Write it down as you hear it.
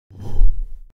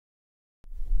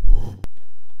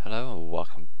Hello and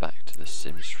welcome back to the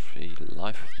Sims 3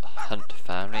 Life of the Hunt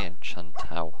family and Chun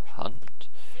Tao Hunt.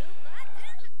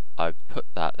 I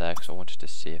put that there because I wanted to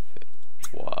see if it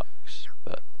works,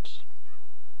 but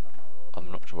I'm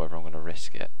not sure whether I'm going to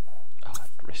risk it.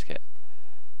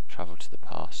 Travel to the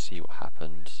past, see what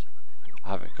happens.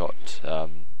 I haven't got,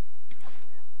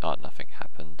 nothing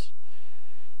happened.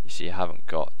 You see, I haven't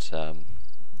got,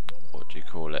 what do you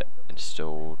call it,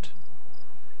 installed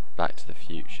Back to the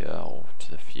Future or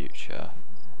to the Future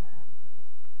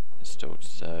installed,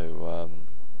 so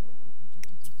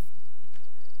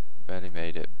barely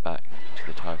made it back to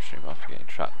the time stream after getting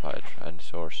trapped by a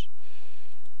Tyrannosaurus.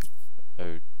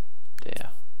 Oh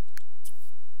dear.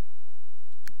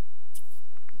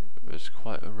 It was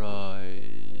quite a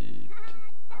ride.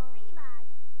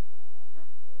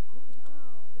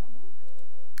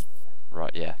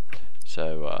 Right, yeah.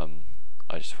 So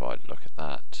I just thought I'd look at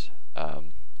that.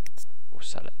 We'll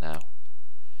sell it now.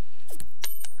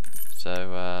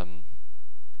 So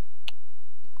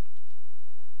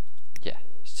yeah,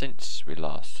 since we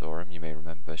last saw him, you may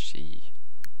remember she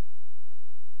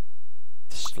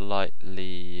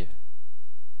slightly,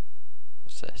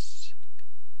 what's this?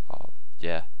 Oh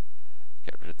yeah,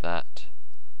 get rid of that.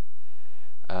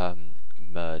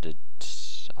 Murdered,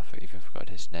 I've even forgot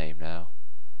his name now.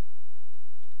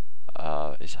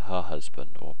 Is her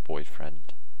husband or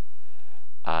boyfriend,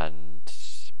 and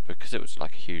because it was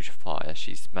like a huge fire,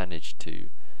 she's managed to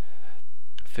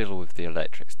fiddle with the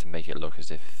electrics to make it look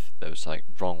as if there was something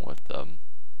wrong with them.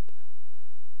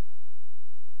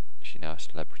 Is she now a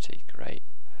celebrity? Great.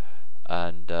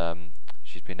 And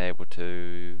she's been able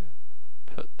to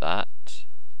put that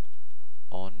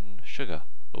on Sugar,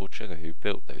 Lord Sugar, who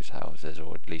built those houses,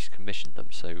 or at least commissioned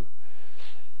them, so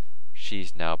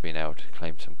she's now been able to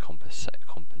claim some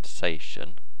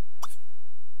compensation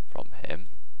from him,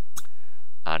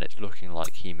 and it's looking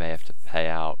like he may have to pay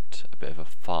out a bit of a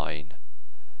fine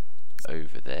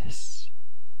over this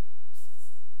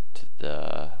to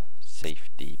the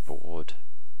safety board.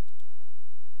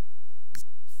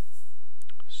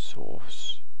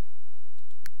 Source: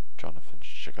 Jonathan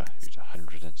Sugar, who's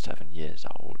 107 years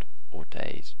old, or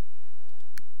days.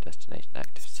 Destination: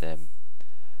 active sim.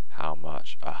 How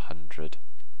much?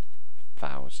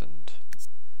 100,000,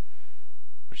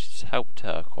 which has helped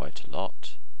her quite a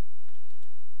lot.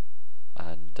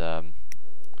 And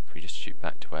if we just shoot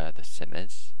back to where the sim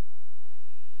is,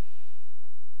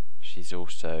 she's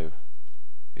also,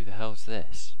 who the hell's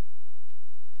this?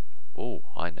 Oh,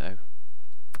 I know.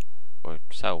 We'll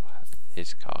sell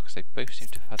his car because they both seem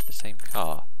to have had the same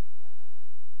car.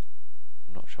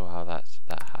 I'm not sure how that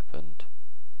happened.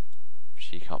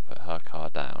 She can't put her car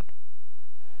down.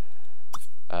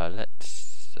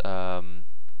 Let's ask.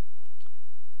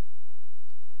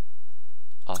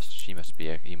 He must be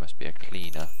a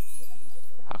cleaner.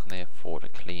 How can they afford a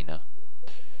cleaner?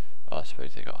 Oh, I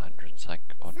suppose they got 100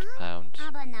 odd pounds.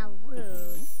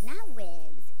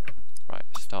 Right,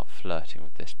 let's start flirting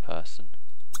with this person.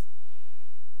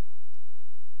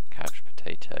 Couch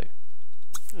potato.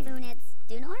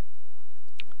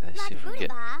 Let's see if we can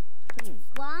get. I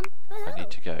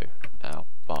need to go now.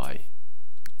 Bye.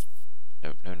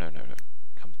 No.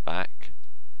 Come back.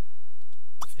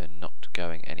 You're not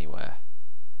going anywhere.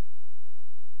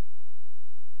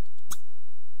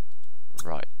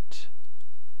 Right.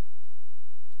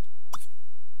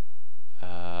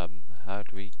 How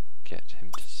do we get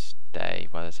him to stay?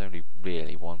 Well, there's only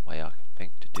really one way I can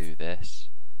think to do this.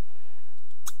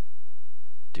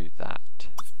 Do that.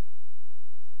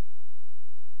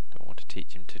 Don't want to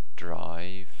teach him to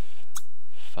drive.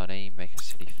 Funny, make a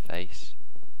silly face.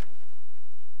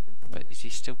 But is he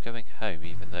still going home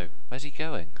even though... Where's he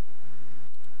going?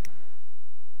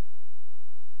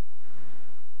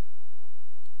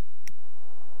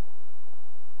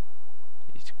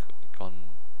 He's gone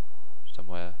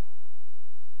somewhere.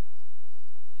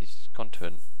 He's gone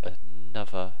to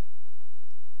another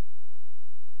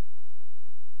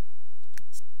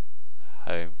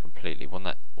home completely, one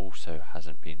that also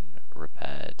hasn't been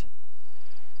repaired.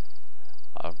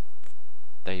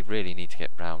 They really need to get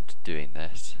round to doing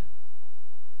this.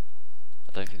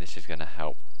 I don't think this is going to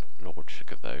help Lord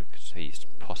Sugar though, because he's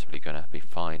possibly going to be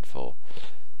fined for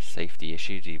safety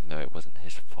issues even though it wasn't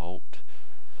his fault,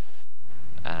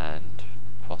 and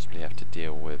possibly have to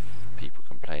deal with people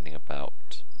complaining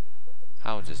about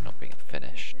houses not being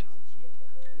finished.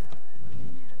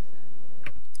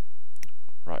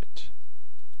 Right.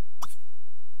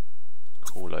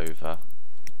 Call over.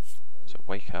 So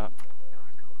wake up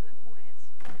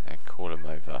and call him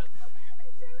over.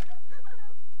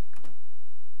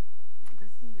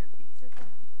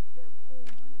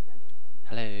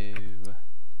 Hello.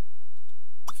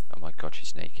 god,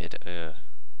 she's naked. Ugh.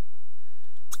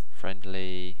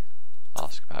 Friendly.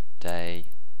 Ask about day.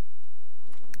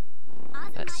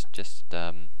 Let's just,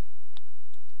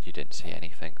 you didn't see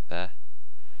anything there.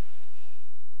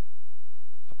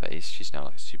 I bet she's now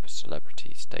like super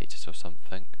celebrity status or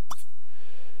something.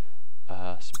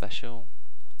 Special.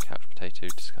 Couch potato,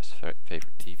 discuss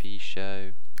favourite TV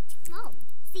show.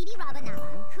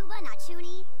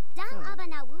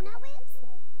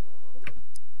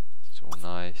 It's all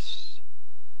nice.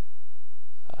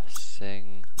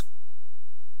 Sing.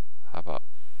 How about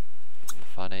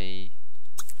funny?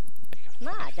 Make a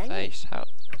funny face. How?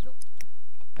 I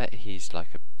bet he's like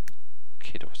a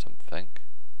kid or something.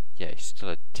 Yeah, he's still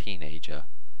a teenager.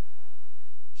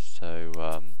 So,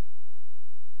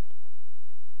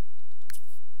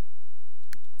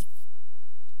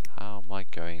 how am I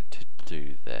going to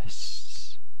do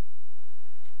this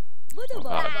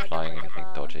without applying anything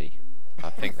dodgy? I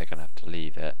think they're going to have to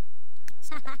leave it.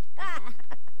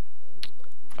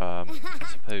 I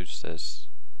suppose there's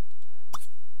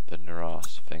the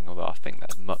Naras thing, although I think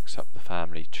that mucks up the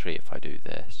family tree if I do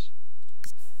this.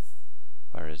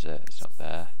 Where is it? It's not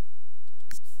there.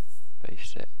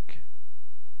 Basic.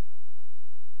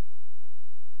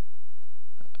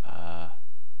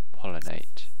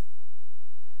 Pollinate.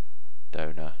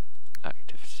 Donor.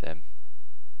 Active sim.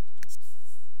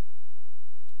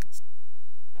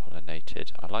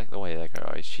 Pollinated. I like the way they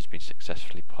go. She's been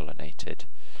successfully pollinated.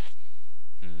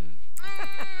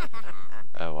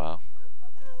 Oh well.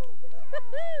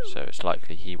 So it's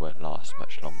likely he won't last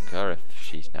much longer if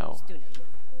she's now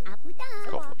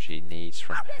got what she needs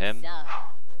from him.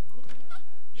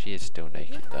 She is still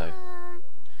naked though.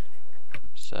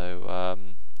 So,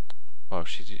 well,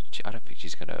 I don't think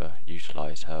she's going to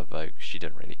utilise her vote. She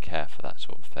doesn't really care for that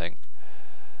sort of thing.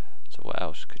 So what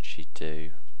else could she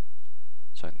do?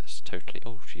 Something that's totally...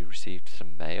 Oh, she received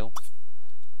some mail?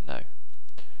 No.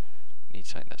 Need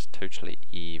something that's totally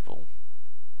evil.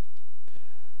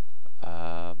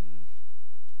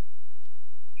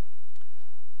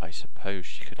 I suppose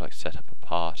she could like set up a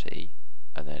party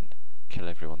and then kill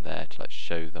everyone there to like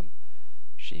show them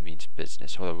she means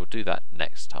business. Although we'll do that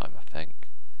next time, I think,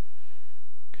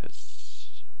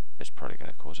 because it's probably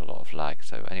going to cause a lot of lag.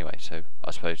 So anyway, so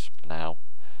I suppose now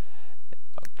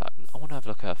I want to have a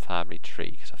look at her family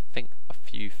tree, because I think a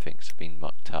few things have been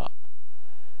mucked up.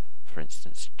 For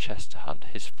instance, Chester Hunt,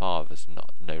 his father's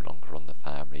no longer on the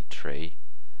family tree,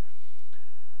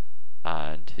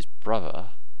 and his brother,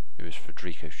 who is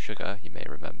Federico Sugar, you may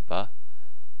remember,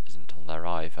 isn't on there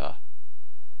either.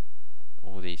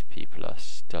 All these people are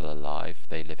still alive.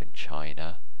 They live in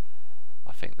China.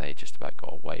 I think they just about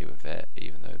got away with it,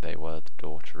 even though they were the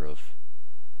daughter of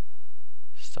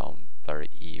some very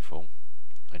evil.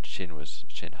 And Chun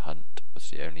Hunt was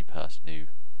the only person who...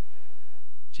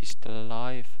 Is he still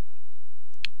alive?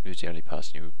 He was the only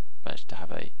person who managed to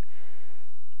have a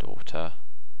daughter.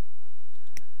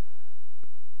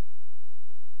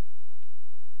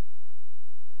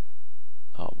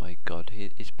 Oh my god,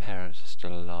 his parents are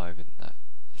still alive, isn't that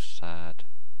sad?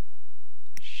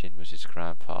 Shin was his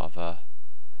grandfather.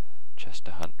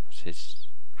 Chester Hunt was his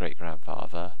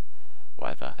great-grandfather.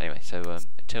 Whatever. Anyway, so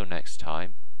until next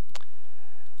time,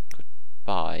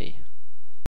 goodbye.